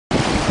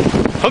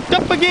Hooked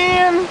up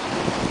again.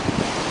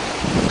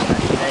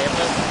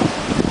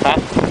 Huh?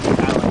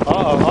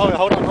 Oh,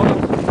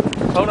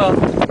 hold on.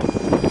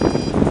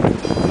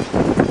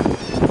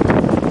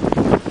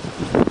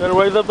 Gotta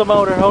raise up the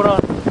motor, hold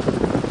on.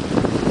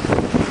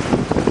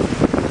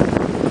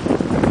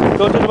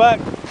 Go to the back.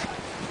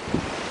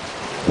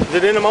 Is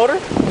it in the motor?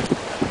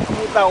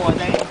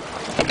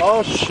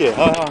 Oh shit,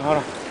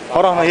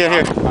 hold on, here,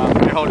 here,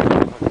 hold it.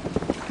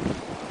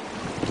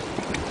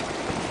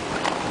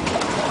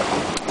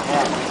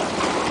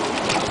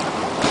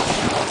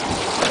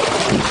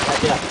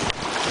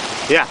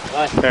 Yeah,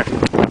 there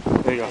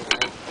you go.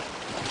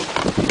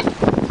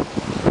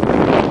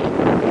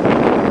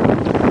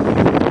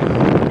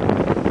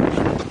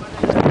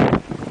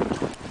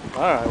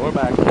 Alright, we're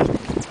back.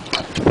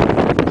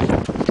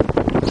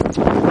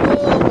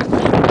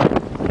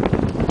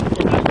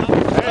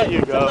 There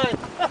you go.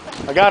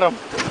 I got him.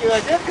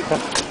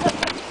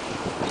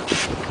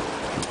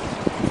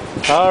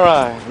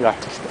 Alright, yeah.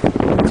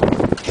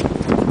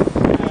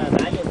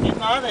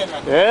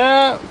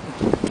 Yeah.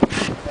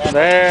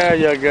 There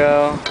you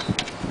go.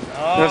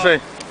 Let's see.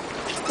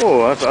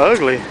 Oh, that's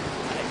ugly.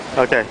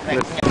 Okay.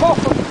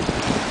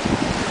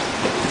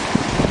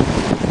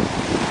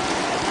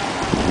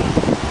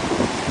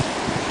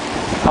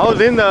 I was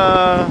in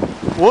the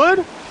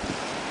wood?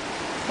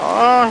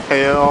 Oh,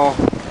 hell.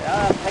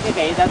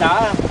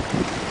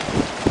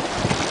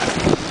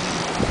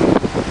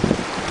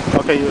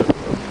 Okay, you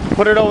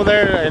put it over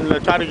there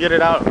and try to get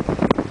it out.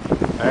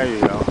 There you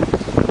go.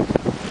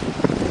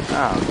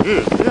 Oh,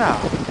 good. Yeah.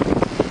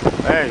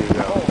 There you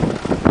go.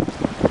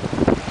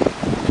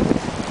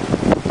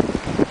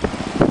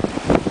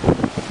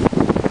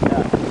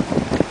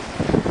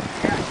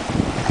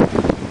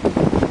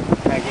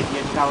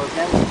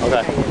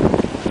 Okay.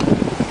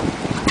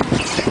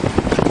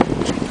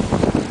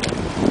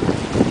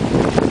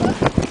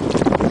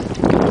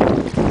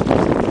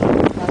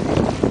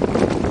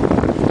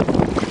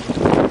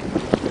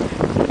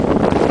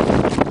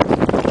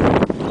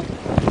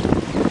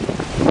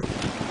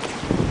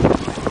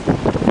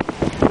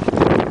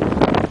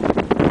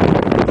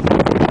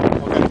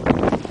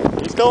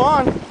 He's still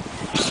on.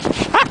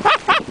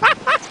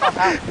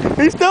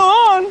 He's still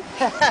on.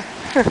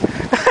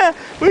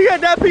 We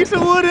got that piece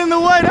of wood in the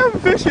way. That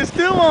fish is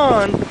still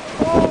on.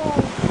 Oh.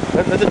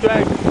 That's a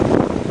drag.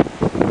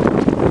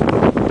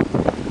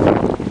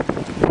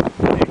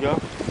 There you go.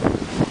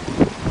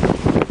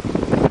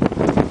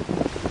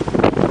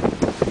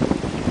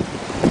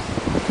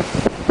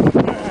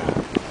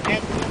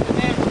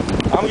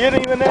 I'm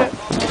getting the net.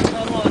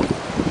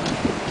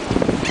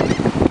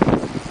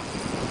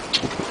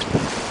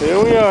 Here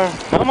we are.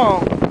 Come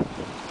on.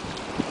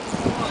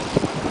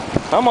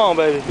 Come on,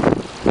 baby.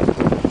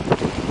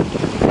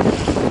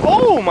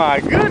 Oh my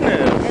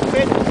goodness!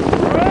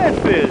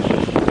 Redfish!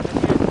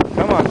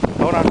 Come on,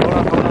 hold on.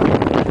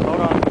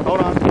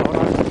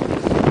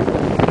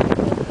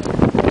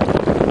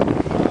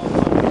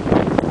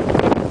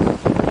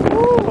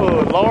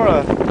 Ooh,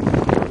 Laura!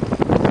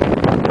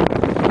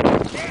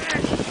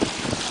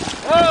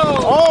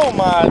 Oh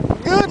my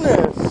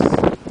goodness!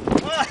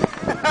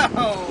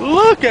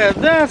 Look at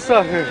that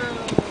sucker!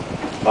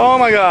 Oh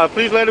my God!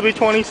 Please let it be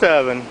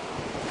 27.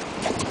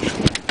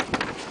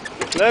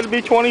 Let it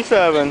be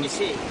 27.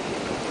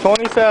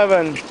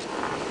 27.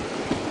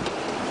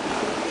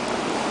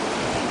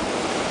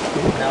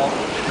 No.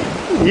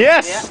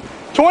 Yes! Yeah.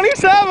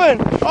 27!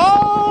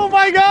 Oh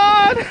my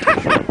God!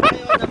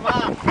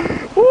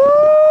 Woo!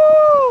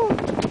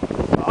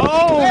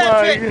 Oh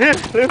my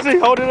goodness! Let's see,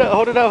 hold it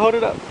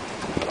up.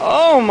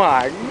 Oh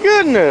my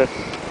goodness!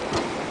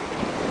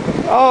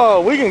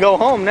 Oh, we can go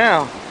home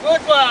now.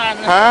 Good one!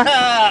 Huh?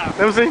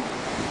 Let me see.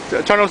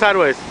 Turn them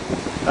sideways.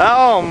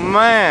 Oh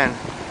man!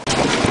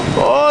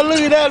 Oh, look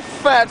at that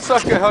fat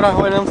sucker. Hold on,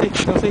 wait, let me see.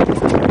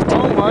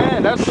 Oh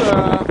man, that's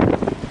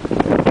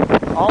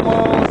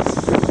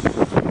almost,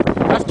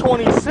 that's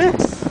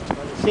 26.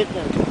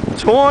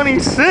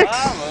 26?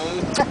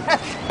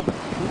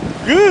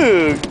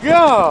 Good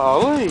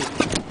golly.